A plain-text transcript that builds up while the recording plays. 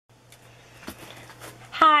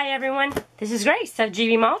Hi everyone, this is Grace of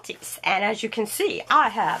GB Maltese, and as you can see, I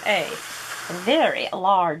have a very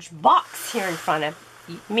large box here in front of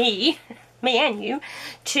me and you,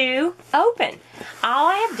 to open. All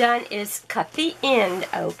I have done is cut the end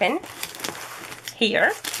open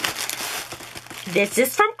here. This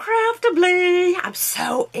is from Craftibly. I'm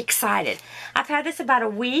so excited. I've had this about a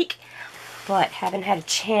week, but haven't had a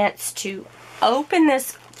chance to open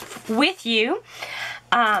this with you.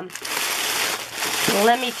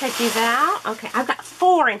 Let me take these out. Okay, I've got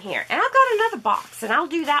 4 in here. And I've got another box, and I'll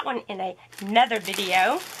do that one in another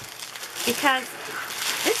video because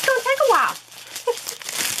it's going to take a while.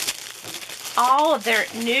 All of their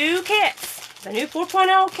new kits, the new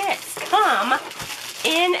 4.0 kits, come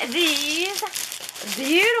in these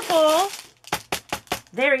beautiful,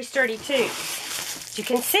 very sturdy tubes. As you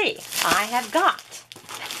can see, I have got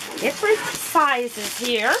different sizes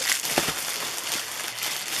here.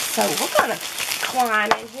 So we're going to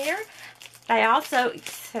climb in here. They also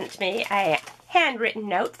sent me a handwritten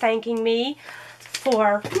note thanking me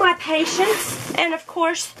for my patience, and of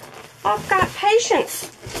course I've got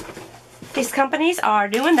patience. These companies are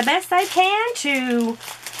doing the best they can to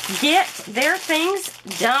get their things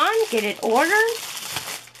done, get it ordered.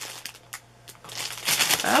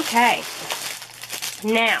 Okay,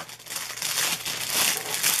 now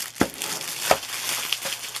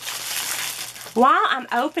while I'm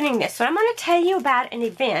opening this, so I'm going to tell you about an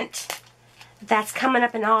event that's coming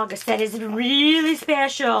up in August that is really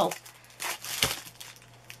special.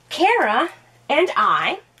 Kara and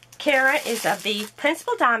I, Kara is of the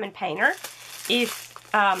Principal Diamond Painter. If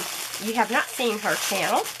you have not seen her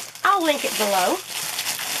channel, I'll link it below.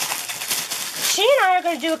 She and I are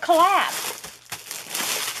going to do a collab.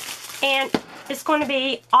 And it's going to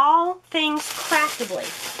be all things Craftibly.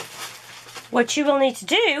 What you will need to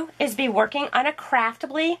do is be working on a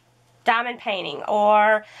Craftibly diamond painting,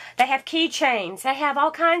 or they have keychains. They have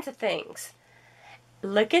all kinds of things.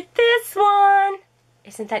 Look at this one.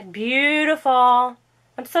 Isn't that beautiful?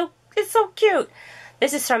 It's so cute.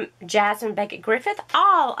 This is from Jasmine Beckett Griffith.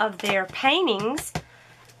 All of their paintings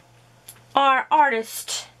are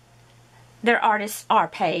artists. Their artists are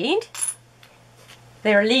paid.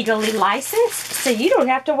 They're legally licensed, so you don't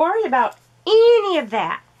have to worry about any of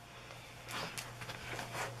that.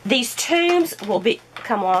 These tubes will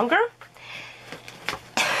become longer,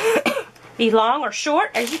 be long or short,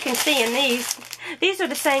 as you can see in these. These are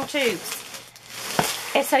the same tubes.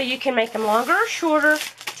 And so you can make them longer or shorter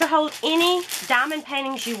to hold any diamond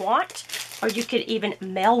paintings you want, or you could even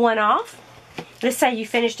mail one off. Let's say you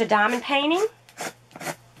finished a diamond painting.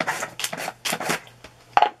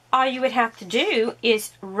 All you would have to do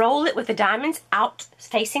is roll it with the diamonds out,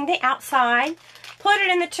 facing the outside, put it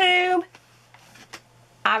in the tube.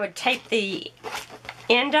 I would tape the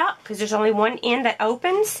end up because there's only one end that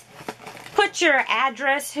opens. Put your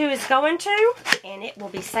address who is going to, and it will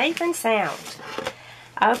be safe and sound.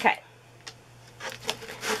 Okay.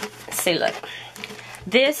 Let's see, look.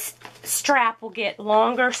 This strap will get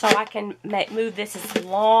longer so I can move this as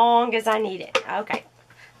long as I need it. Okay.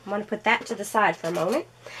 I'm going to put that to the side for a moment.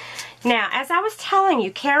 Now, as I was telling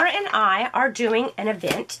you, Kara and I are doing an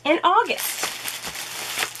event in August.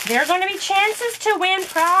 There are going to be chances to win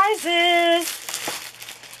prizes.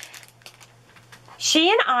 She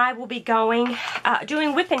and I will be doing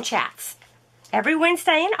whip-in chats every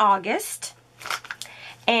Wednesday in August.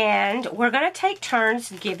 And we're going to take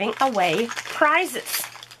turns giving away prizes.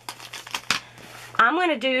 I'm going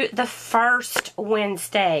to do the first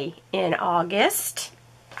Wednesday in August.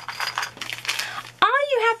 All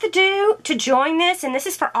you have to do to join this, and this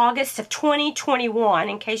is for August of 2021,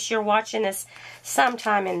 in case you're watching this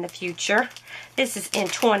sometime in the future. This is in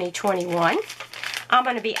 2021. I'm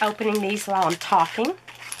going to be opening these while I'm talking.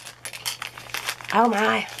 Oh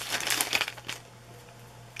my.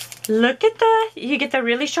 Look at you get the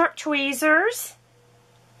really sharp tweezers.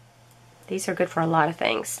 These are good for a lot of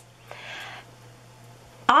things.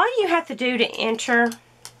 All you have to do to enter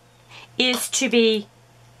is to be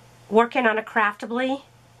working on a Craftibly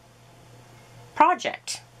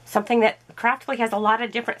project. Something that Craftibly has a lot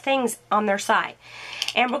of different things on their site.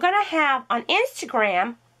 And we're going to have on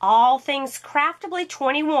Instagram all things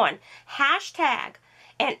Craftibly21 hashtag.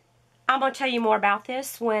 And I'm going to tell you more about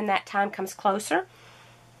this when that time comes closer.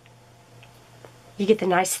 You get the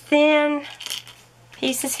nice thin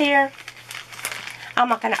pieces here. I'm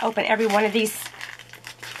not going to open every one of these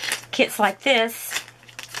kits like this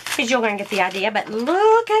because you're going to get the idea. But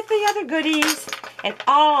look at the other goodies. And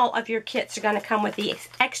all of your kits are going to come with these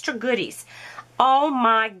extra goodies. Oh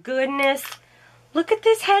my goodness. Look at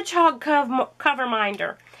this hedgehog cover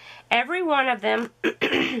minder. Every one of them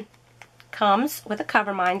comes with a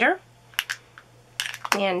cover minder.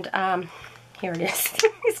 And here it is.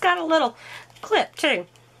 It's got a little clip too.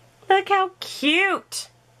 Look how cute.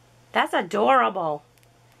 That's adorable.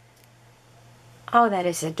 Oh, that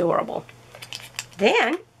is adorable.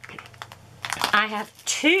 Then I have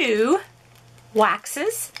 2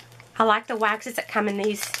 waxes. I like the waxes that come in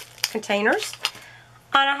these containers.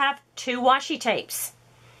 And I have 2 washi tapes.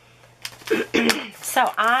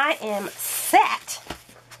 So I am set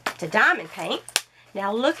to diamond paint.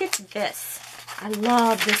 Now look at this. I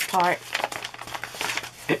love this part.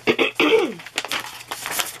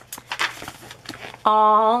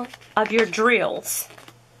 All of your drills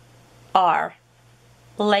are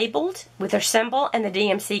labeled with their symbol and the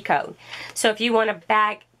DMC code. So if you want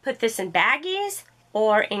to put this in baggies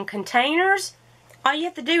or in containers, all you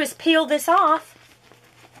have to do is peel this off.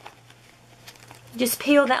 Just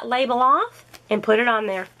peel that label off and put it on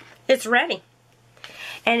there. It's ready.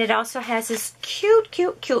 And it also has this cute,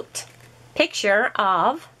 cute, cute picture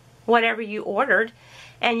of whatever you ordered,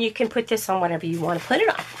 and you can put this on whatever you want to put it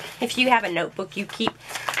on. If you have a notebook you keep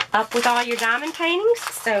up with all your diamond paintings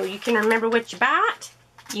so you can remember what you bought,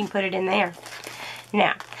 you can put it in there.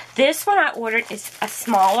 Now, this one I ordered is a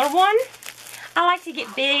smaller one. I like to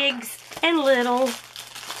get bigs and little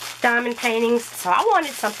diamond paintings, so I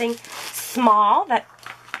wanted something small that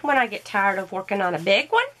when I get tired of working on a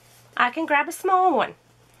big one, I can grab a small one.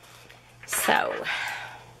 So,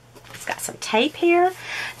 it's got some tape here.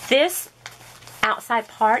 This outside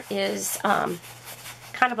part is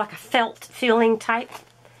kind of like a felt feeling type.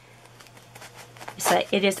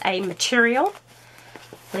 It is a material.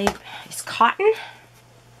 I believe it's cotton.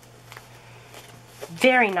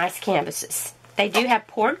 Very nice canvases. They do have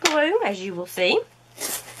poured glue, as you will see.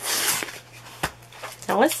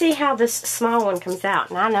 Now let's see how this small one comes out.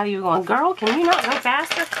 And I know you're going, girl, can you not go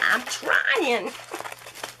faster? I'm trying.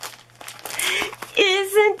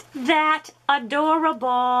 Isn't that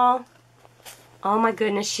adorable? Oh my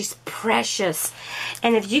goodness, she's precious.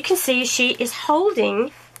 And if you can see, she is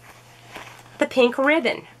holding the pink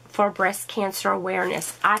ribbon for breast cancer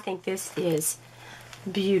awareness. I think this is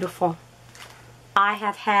beautiful. I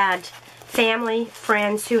have had family,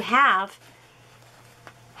 friends who have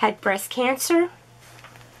had breast cancer.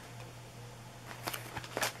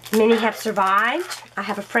 Many have survived. I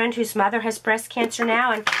have a friend whose mother has breast cancer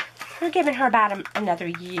now, and we're giving her about another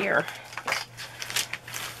year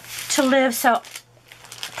to live. So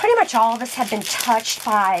pretty much all of us have been touched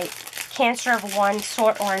by cancer of one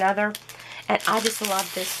sort or another, and I just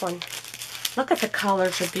love this one. Look at the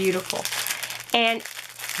colors, are beautiful. And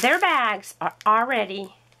their bags are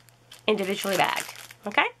already individually bagged,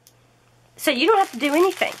 okay? So you don't have to do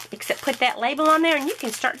anything except put that label on there and you can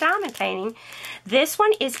start diamond painting. This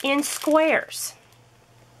one is in squares.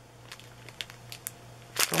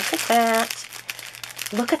 Look at that.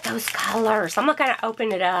 Look at those colors. I'm not going to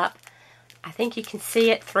open it up. I think you can see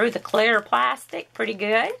it through the clear plastic pretty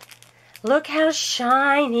good. Look how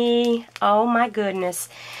shiny. Oh my goodness.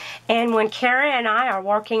 And when Kara and I are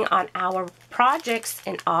working on our projects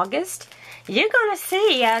in August, you're going to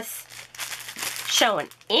see us showing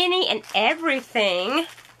any and everything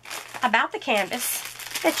about the canvas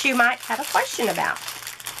that you might have a question about.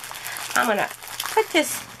 I'm going to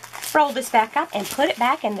roll this back up and put it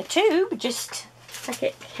back in the tube just like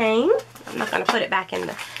it came. I'm not going to put it back in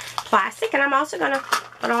the plastic, and I'm also going to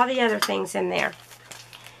put all the other things in there.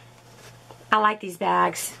 I like these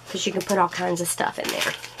bags because you can put all kinds of stuff in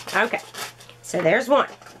there. Okay, so there's one.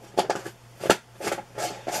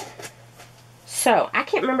 So, I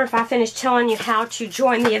can't remember if I finished telling you how to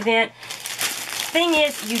join the event. Thing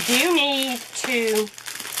is, you do need to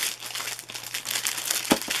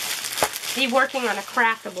be working on a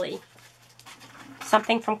Craftibly.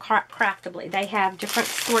 Something from Craftibly. They have different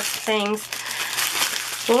sorts of things.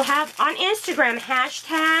 We'll have on Instagram,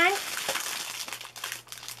 hashtag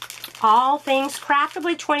all things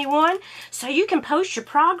Craftibly 21, so you can post your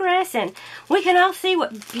progress and we can all see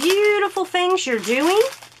what beautiful things you're doing.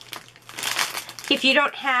 If you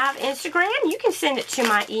don't have Instagram, you can send it to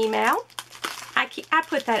my email. I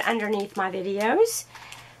put that underneath my videos.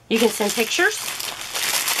 You can send pictures.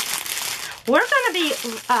 We're going to be,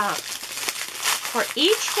 for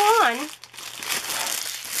each one,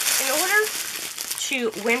 in order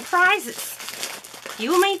to win prizes,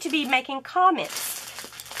 you will need to be making comments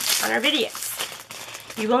on our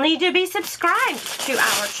videos. You will need to be subscribed to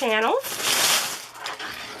our channel.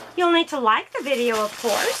 You'll need to like the video, of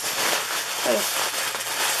course.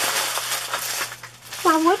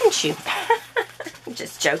 Why wouldn't you?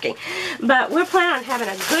 Just joking. But we're planning on having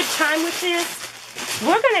a good time with this.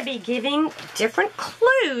 we're going to be giving different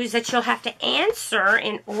clues that you'll have to answer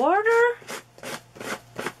in order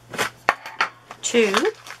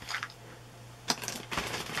to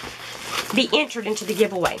be entered into the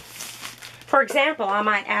giveaway. For example, I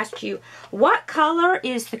might ask you, what color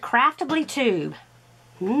is the Craftibly tube?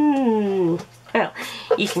 Well,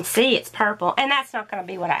 you can see it's purple, and that's not going to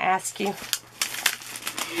be what I ask you.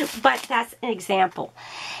 But that's an example.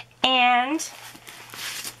 And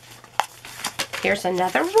here's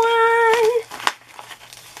another one.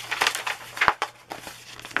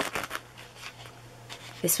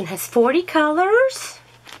 This one has 40 colors.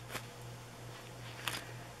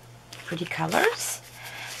 Pretty colors.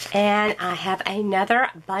 And I have another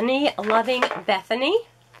bunny loving Bethany.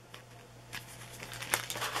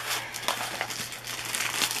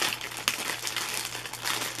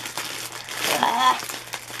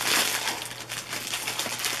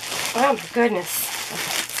 Oh my goodness.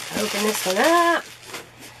 Okay, let's open this one up.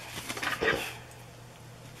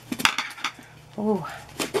 Oh,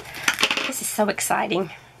 this is so exciting.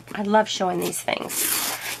 I love showing these things.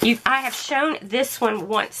 I have shown this one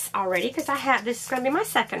once already because this is going to be my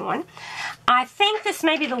second one. I think this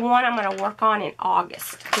may be the one I'm going to work on in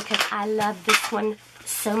August because I love this one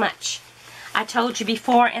so much. I told you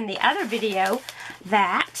before in the other video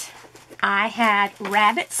that I had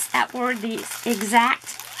rabbits that were the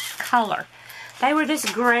exact color. They were this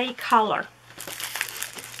gray color.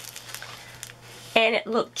 And it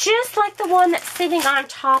looked just like the one that's sitting on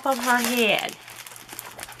top of her head.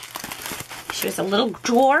 She was a little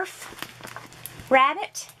dwarf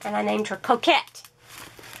rabbit, and I named her Coquette.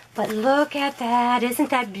 But look at that.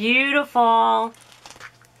 Isn't that beautiful?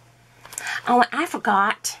 Oh, I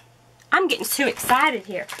forgot. I'm getting too excited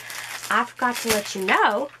here. I forgot to let you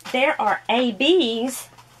know there are ABs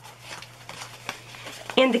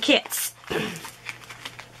in the kits.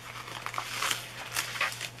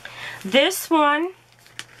 This one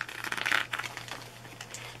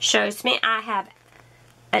shows me I have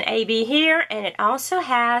an AB here, and it also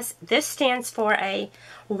has, this stands for a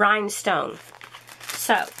rhinestone.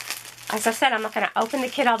 So, as I said, I'm not going to open the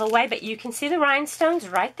kit all the way, but you can see the rhinestones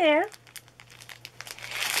right there.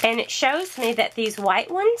 And it shows me that these white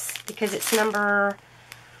ones, because it's number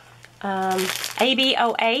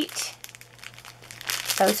AB08,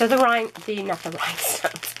 those are not the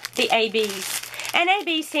rhinestones, the ABs. And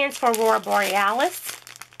AB stands for Aurora Borealis.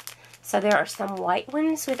 So there are some white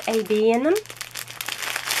ones with AB in them.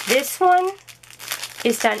 This one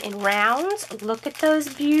is done in rounds. Look at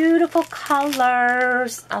those beautiful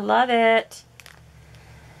colors. I love it.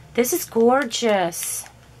 This is gorgeous.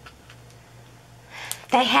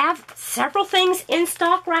 They have several things in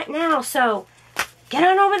stock right now, so get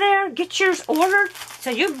on over there, get yours ordered. So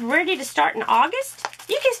you're ready to start in August.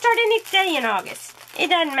 You can start any day in August. It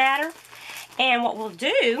doesn't matter. And what we'll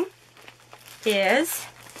do is,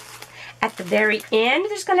 at the very end,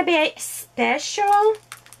 there's going to be a special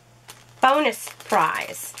bonus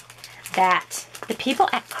prize that the people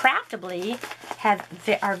at Craftibly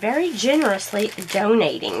are very generously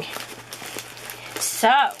donating.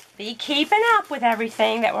 So, be keeping up with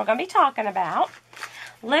everything that we're going to be talking about.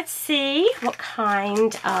 Let's see what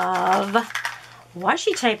kind of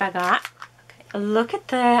washi tape I got. Okay, look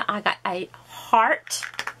at I got a heart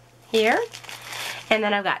here. And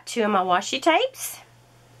then I've got 2 of my washi tapes.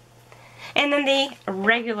 And then the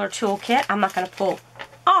regular toolkit. I'm not going to pull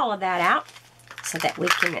all of that out so that we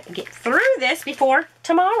can get through this before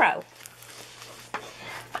tomorrow.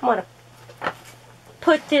 I'm going to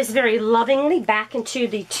put this very lovingly back into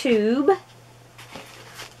the tube.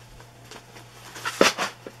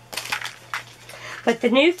 But the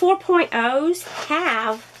new 4.0s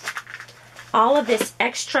have all of this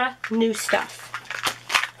extra new stuff.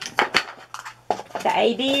 The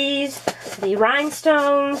ABs, the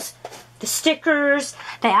rhinestones, the stickers,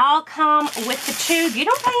 they all come with the tube. You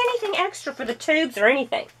don't pay anything extra for the tubes or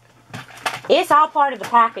anything. It's all part of the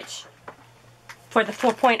package for the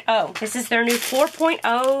 4.0. This is their new 4.0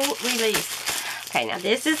 release. Okay, now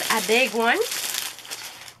this is a big one.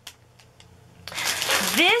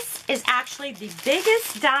 This is actually the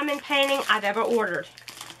biggest diamond painting I've ever ordered.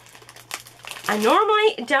 I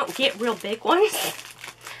normally don't get real big ones,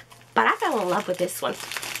 but I fell in love with this one.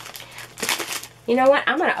 You know what?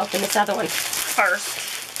 I'm going to open this other one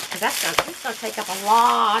first, because it's going to take up a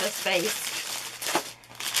lot of space.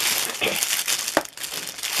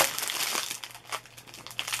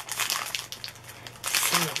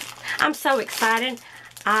 I'm so excited.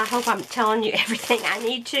 I hope I'm telling you everything I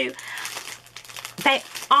need to.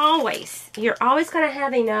 You're always going to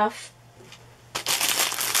have enough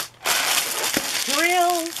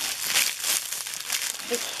drills,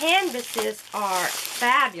 The canvases are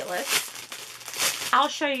fabulous. I'll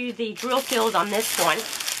show you the drill field on this one.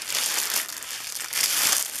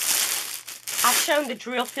 I've shown the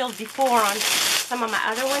drill field before on some of my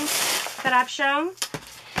other ones that I've shown.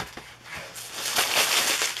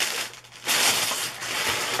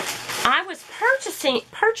 I was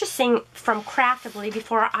purchasing from Craftibly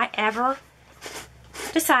before I ever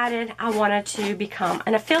decided I wanted to become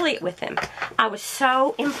an affiliate with them. I was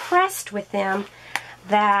so impressed with them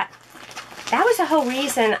that was the whole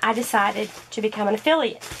reason I decided to become an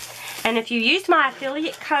affiliate. And if you use my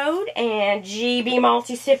affiliate code and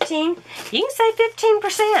GBMaltese15, you can save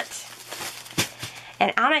 15%.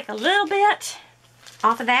 And I make a little bit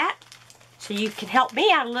off of that, so you can help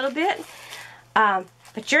me out a little bit.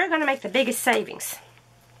 But you're going to make the biggest savings.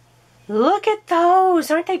 Look at those.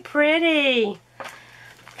 Aren't they pretty?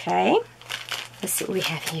 Okay. Let's see what we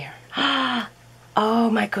have here. Oh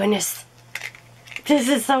my goodness. This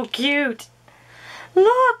is so cute.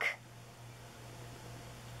 Look.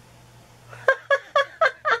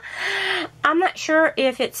 I'm not sure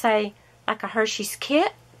if it's like a Hershey's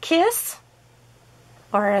Kiss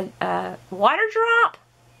or a water drop.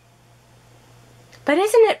 But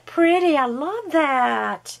isn't it pretty? I love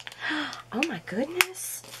that. Oh my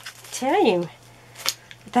goodness. I tell you,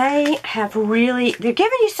 they're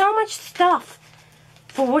giving you so much stuff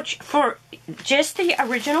for just the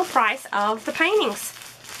original price of the paintings.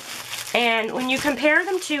 And when you compare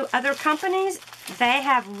them to other companies, they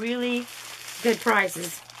have really good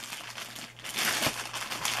prices.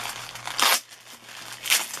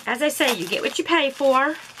 As I say, you get what you pay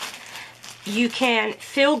for. You can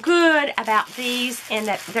feel good about these and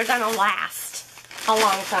that they're going to last a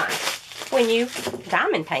long time when you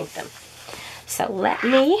diamond paint them. So let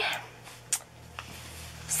me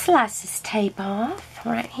slice this tape off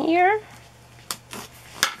right here.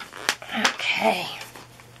 Okay.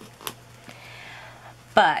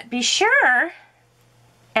 But be sure,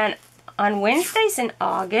 and on Wednesdays in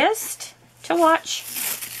August, to watch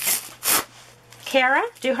Kara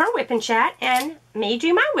do her whip and chat and me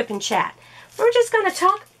do my whip and chat. We're just going to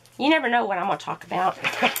talk. You never know what I'm going to talk about.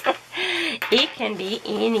 It can be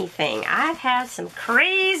anything. I've had some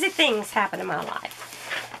crazy things happen in my life.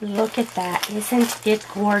 Look at that. Isn't it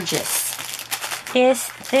gorgeous?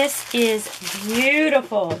 This is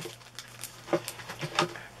beautiful.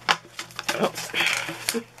 Oops.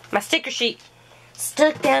 My sticker sheet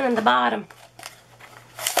stuck down in the bottom.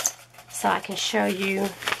 So I can show you.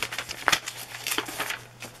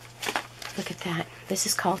 Look at that. This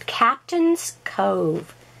is called Captain's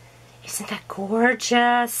Cove. Isn't that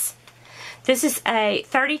gorgeous? This is a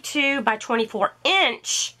 32 by 24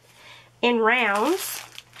 inch in rounds.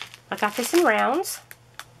 I got this in rounds.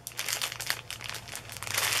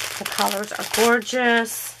 The colors are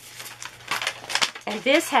gorgeous. And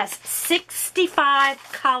this has 65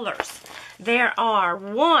 colors. There are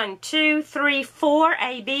 1, 2, 3, 4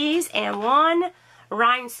 ABs and 1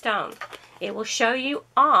 rhinestone. It will show you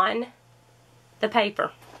on the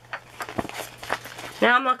paper.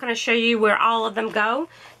 Now I'm not going to show you where all of them go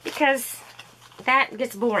because that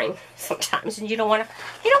gets boring sometimes, and you don't want to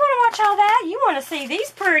watch all that. You want to see these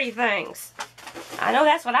pretty things. I know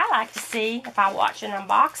that's what I like to see if I watch an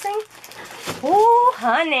unboxing. Ooh,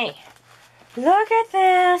 honey, look at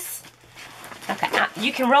this. Okay, now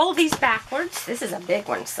you can roll these backwards. This is a big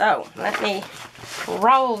one, so let me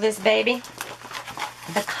roll this baby.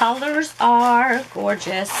 The colors are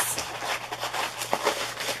gorgeous.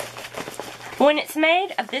 When it's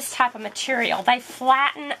made of this type of material, they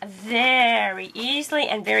flatten very easily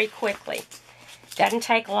and very quickly. Doesn't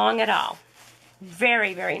take long at all.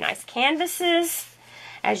 Very, very nice canvases.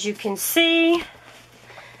 As you can see,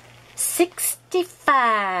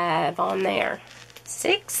 65 on there.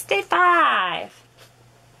 65.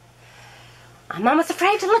 I'm almost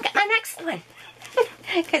afraid to look at my next one.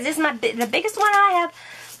 Because this is the biggest one I have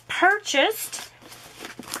purchased.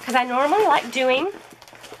 Because I normally like doing,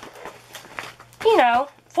 you know,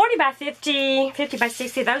 40 by 50, 50 by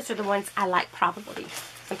 60. Those are the ones I like probably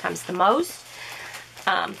sometimes the most.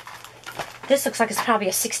 This looks like it's probably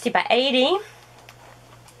a 60 by 80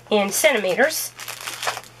 in centimeters.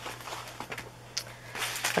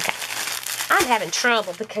 Okay. I'm having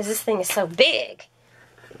trouble because this thing is so big.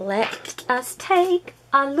 Let us take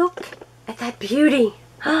a look at that beauty.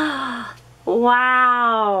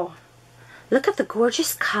 Wow. Look at the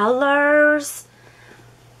gorgeous colors.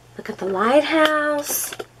 Look at the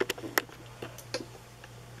lighthouse.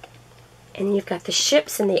 And you've got the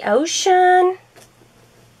ships in the ocean.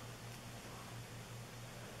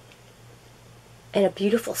 And a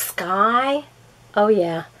beautiful sky. Oh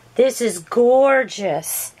yeah, this is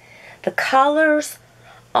gorgeous. The colors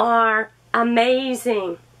are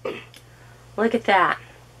amazing. Look at that.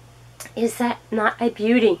 Is that not a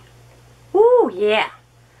beauty? Ooh, yeah.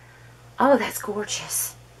 Oh, that's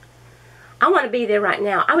gorgeous. I want to be there right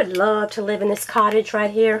now. I would love to live in this cottage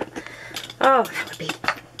right here. Oh, that would be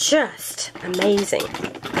just amazing.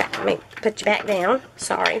 Okay, let me put you back down.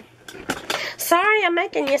 Sorry. Sorry I'm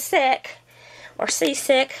making you sick or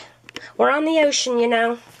seasick. We're on the ocean, you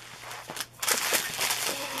know.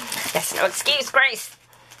 That's no excuse, Grace.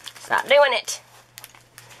 Stop doing it.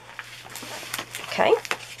 Okay.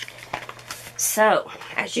 So,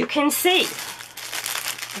 as you can see,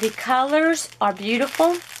 the colors are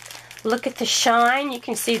beautiful. Look at the shine. You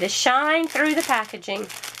can see the shine through the packaging.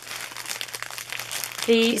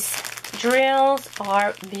 These drills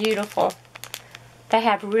are beautiful. They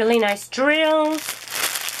have really nice drills.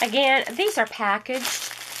 Again, these are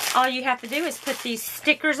packaged. All you have to do is put these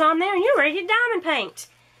stickers on there and you're ready to diamond paint.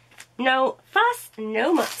 No fuss,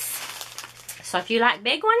 no muss. So if you like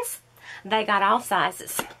big ones, they got all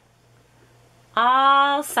sizes.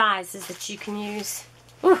 All sizes that you can use.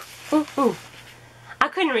 Ooh, ooh, ooh. I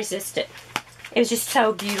couldn't resist it. It was just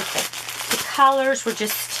so beautiful. The colors were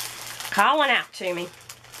just calling out to me.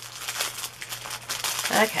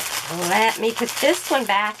 Okay, let me put this one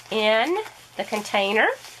back in the container.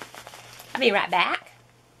 I'll be right back.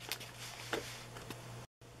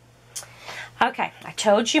 Okay, I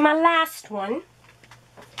told you my last one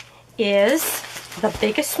is the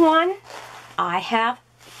biggest one I have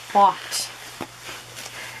bought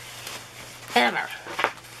ever.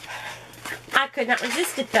 I could not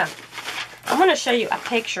resist it though. I'm going to show you a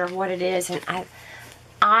picture of what it is, and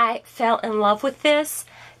I fell in love with this.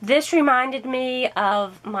 This reminded me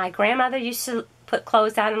of my grandmother used to put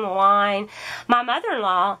clothes out in the line. My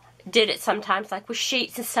mother-in-law did it sometimes, like with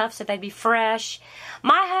sheets and stuff, so they'd be fresh.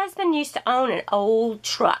 My husband used to own an old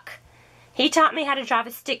truck. He taught me how to drive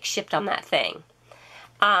a stick shift on that thing.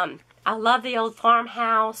 I love the old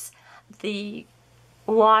farmhouse, the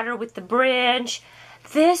water with the bridge.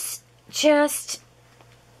 This just,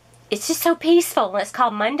 it's just so peaceful. It's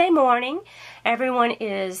called Monday Morning. Everyone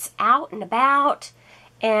is out and about,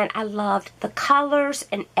 and I loved the colors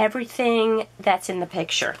and everything that's in the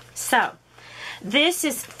picture. So, this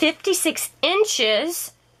is 56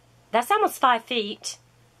 inches. That's almost 5 feet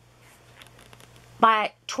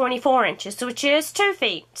by 24 inches, which is 2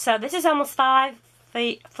 feet. So this is almost 5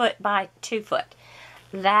 foot by 2 foot.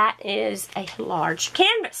 That is a large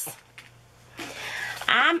canvas.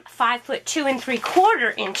 I'm 5 foot 2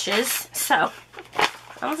 3/4 inches, so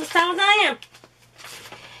almost as tall as I am.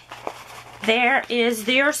 There is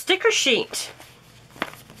your sticker sheet.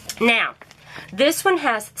 Now, this one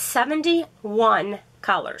has 71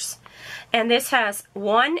 colors, and this has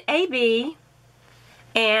one AB,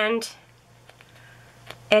 and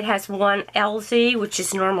it has one LZ, which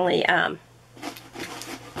is normally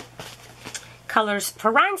colors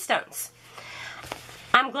for rhinestones.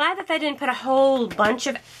 I'm glad that they didn't put a whole bunch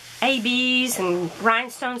of ABs and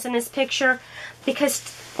rhinestones in this picture, because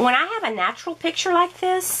when I have a natural picture like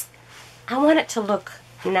this, I want it to look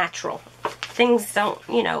natural. Things don't,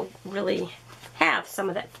 you know, really have some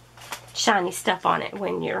of that shiny stuff on it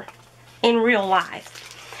when you're in real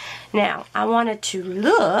life. Now, I wanted to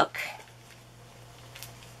look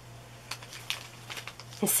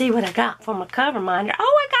and see what I got for my cover minder.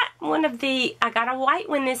 Oh, I got a white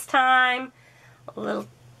one this time. A little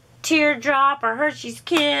teardrop or Hershey's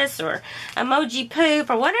Kiss or emoji poop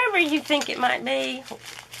or whatever you think it might be.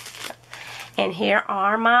 And here's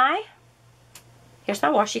my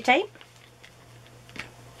washi tape.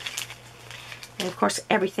 And of course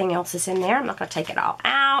everything else is in there. I'm not going to take it all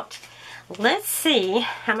out. Let's see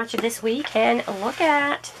how much of this we can look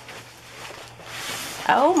at.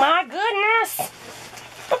 Oh my goodness!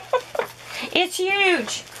 It's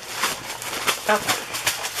huge. Okay.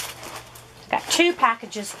 Got 2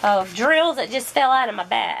 packages of drills that just fell out of my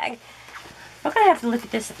bag. We're going to have to look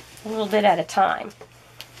at this a little bit at a time.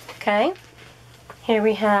 Okay. Here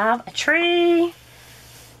we have a tree.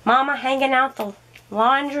 Mama hanging out the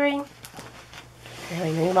laundry. Then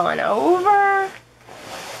we move on over.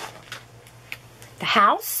 The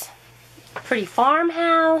house. Pretty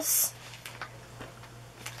farmhouse.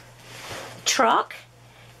 The truck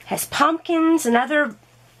has pumpkins and other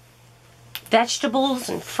vegetables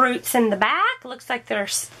and fruits in the back. Looks like they're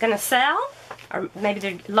going to sell. Or maybe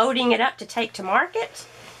they're loading it up to take to market.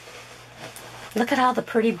 Look at all the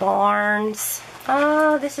pretty barns.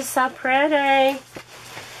 Oh, this is so pretty.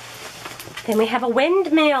 Then we have a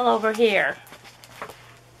windmill over here.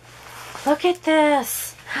 Look at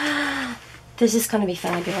this. This is going to be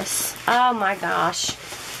fabulous. Oh my gosh.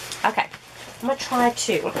 Okay. I'm going to try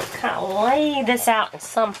to kind of lay this out in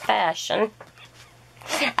some fashion.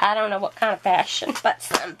 I don't know what kind of fashion, but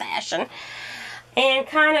some fashion. And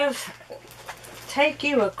kind of take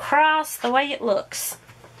you across the way it looks.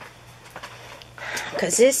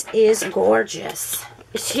 Because this is gorgeous.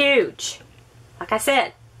 It's huge. Like I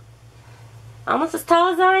said, almost as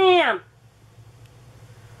tall as I am.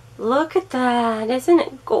 Look at that. Isn't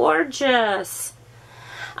it gorgeous?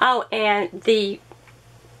 Oh, and the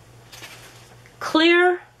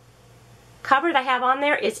clear cover they have on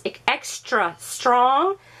there is extra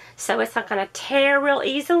strong, so it's not going to tear real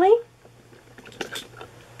easily.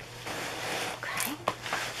 Okay.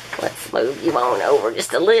 Let's move you on over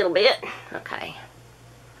just a little bit. Okay.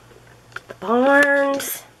 The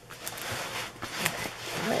Barnes.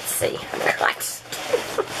 Let's see.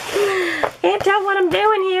 Can't tell what I'm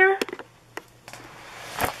doing here.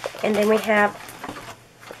 And then we have,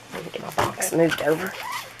 let me get my box moved over.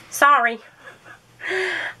 Sorry.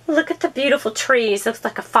 Look at the beautiful trees. Looks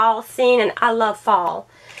like a fall scene, and I love fall.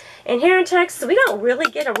 And here in Texas, we don't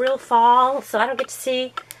really get a real fall, so I don't get to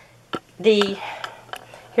see the,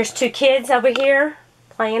 here's two kids over here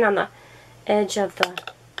playing on the edge of the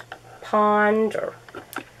pond or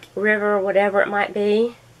river, whatever it might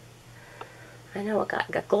be. I know it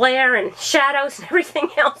got glare and shadows and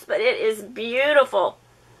everything else, but it is beautiful.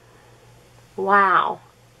 Wow.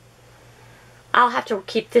 I'll have to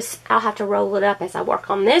keep this, I'll have to roll it up as I work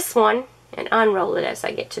on this one and unroll it as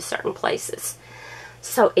I get to certain places.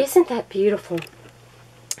 So isn't that beautiful?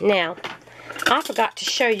 Now, I forgot to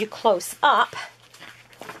show you close up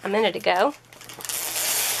a minute ago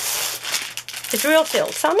the drill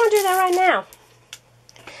field. So I'm going to do that right now.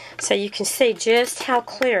 So you can see just how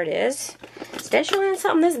clear it is, especially in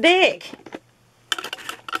something this big.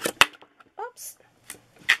 Oops.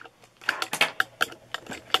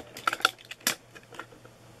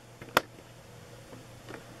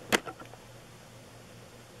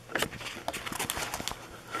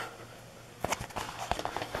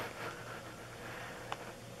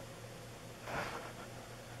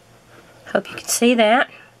 Hope you can see that.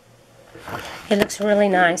 It looks really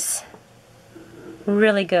nice.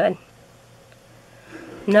 Really good.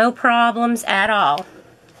 No problems at all.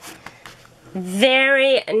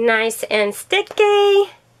 Very nice and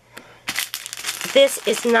sticky. This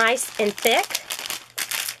is nice and thick.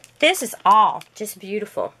 This is all just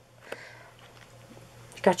beautiful.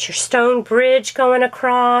 You got your stone bridge going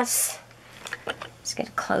across. Let's get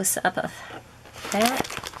a close up of that.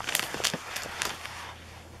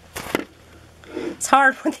 It's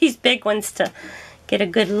hard with these big ones to get a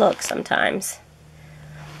good look sometimes.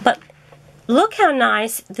 But look how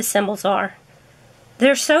nice the symbols are.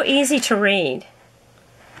 They're so easy to read.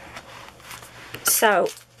 So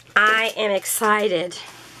I am excited.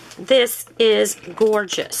 This is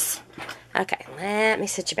gorgeous. Okay, let me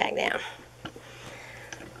sit you back down.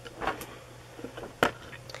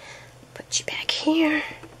 Put you back here.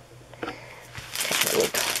 Okay, let me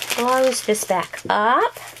close this back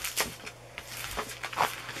up.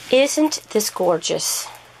 Isn't this gorgeous?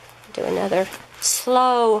 Do another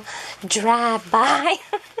slow drive-by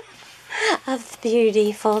of the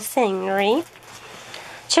beautiful scenery.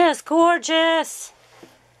 Just gorgeous.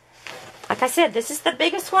 Like I said, this is the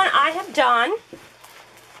biggest one I have done.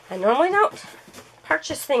 I normally don't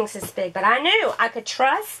purchase things this big, but I knew I could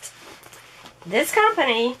trust this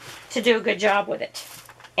company to do a good job with it.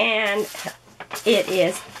 And it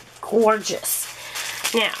is gorgeous.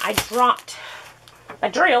 Now, I dropped my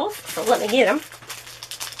drills, so let me get them.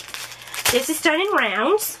 This is done in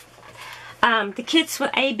rounds. The kits with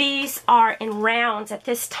ABs are in rounds at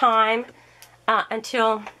this time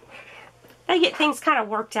until they get things kind of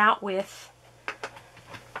worked out with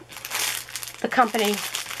the company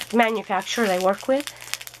manufacturer they work with.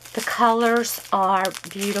 The colors are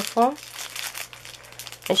beautiful,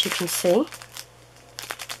 as you can see.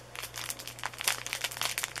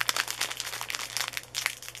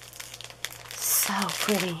 So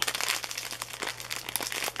pretty.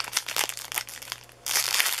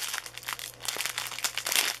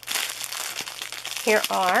 Here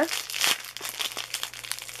are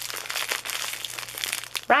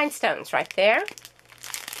rhinestones right there.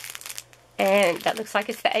 And that looks like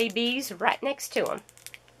it's the ABs right next to them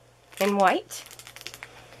in white.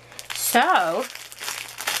 So,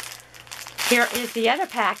 here is the other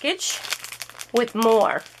package with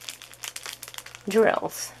more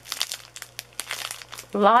drills.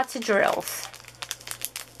 Lots of drills.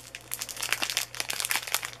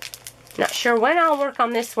 Not sure when I'll work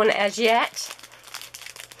on this one as yet.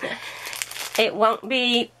 It won't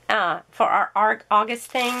be for our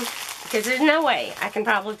August thing, because there's no way I can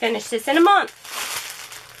probably finish this in a month.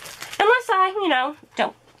 Unless I, you know,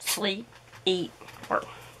 don't sleep, eat, or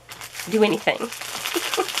do anything.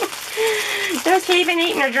 Don't even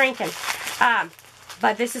eating or drinking.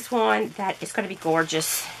 But this is one that is going to be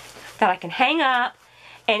gorgeous, that I can hang up,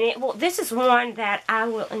 and it will. This is one that I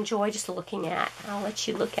will enjoy just looking at. I'll let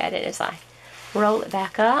you look at it as I roll it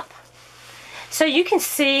back up. So you can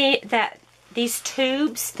see that these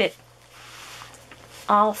tubes fit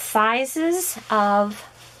all sizes of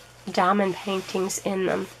diamond paintings in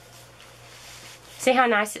them. See how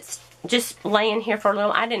nice it's just laying here for a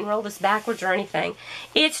little. I didn't roll this backwards or anything.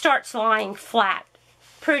 It starts lying flat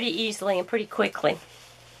pretty easily and pretty quickly.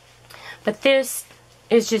 But this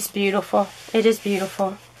is just beautiful. It is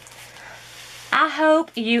beautiful. I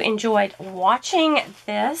hope you enjoyed watching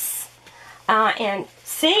this and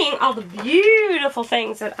seeing all the beautiful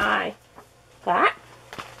things that I got.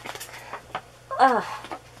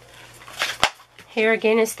 Here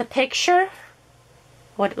again is the picture,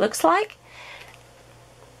 what it looks like.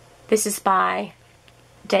 This is by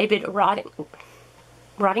David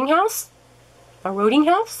Rottinghouse.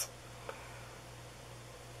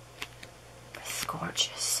 It's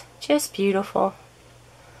gorgeous. Just beautiful.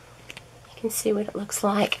 You can see what it looks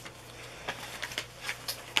like.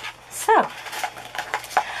 So,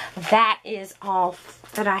 that is all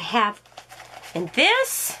that I have in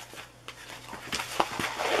this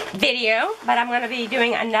video, but I'm going to be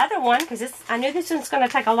doing another one because I knew this one's going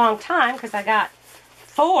to take a long time because I got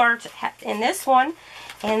 4 in this one,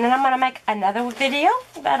 and then I'm going to make another video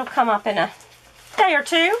that'll come up in a day or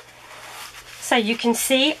two so you can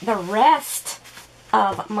see the rest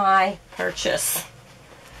of my purchase.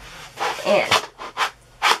 And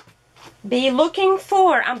I'll be looking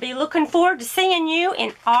forward to seeing you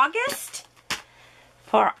in August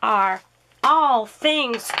for our All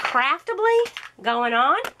Things Craftibly going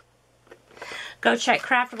on. Go check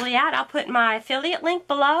Craftibly out. I'll put my affiliate link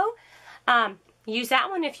below. Use that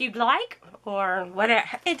one if you'd like, or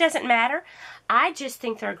whatever. It doesn't matter. I just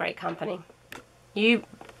think they're a great company. You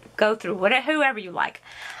go through whoever you like.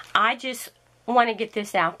 I just want to get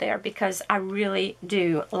this out there because I really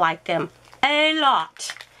do like them a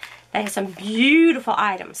lot. They have some beautiful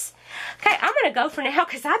items. Okay, I'm going to go for now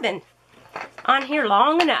because I've been on here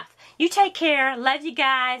long enough. You take care. Love you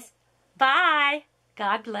guys. Bye.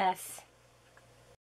 God bless.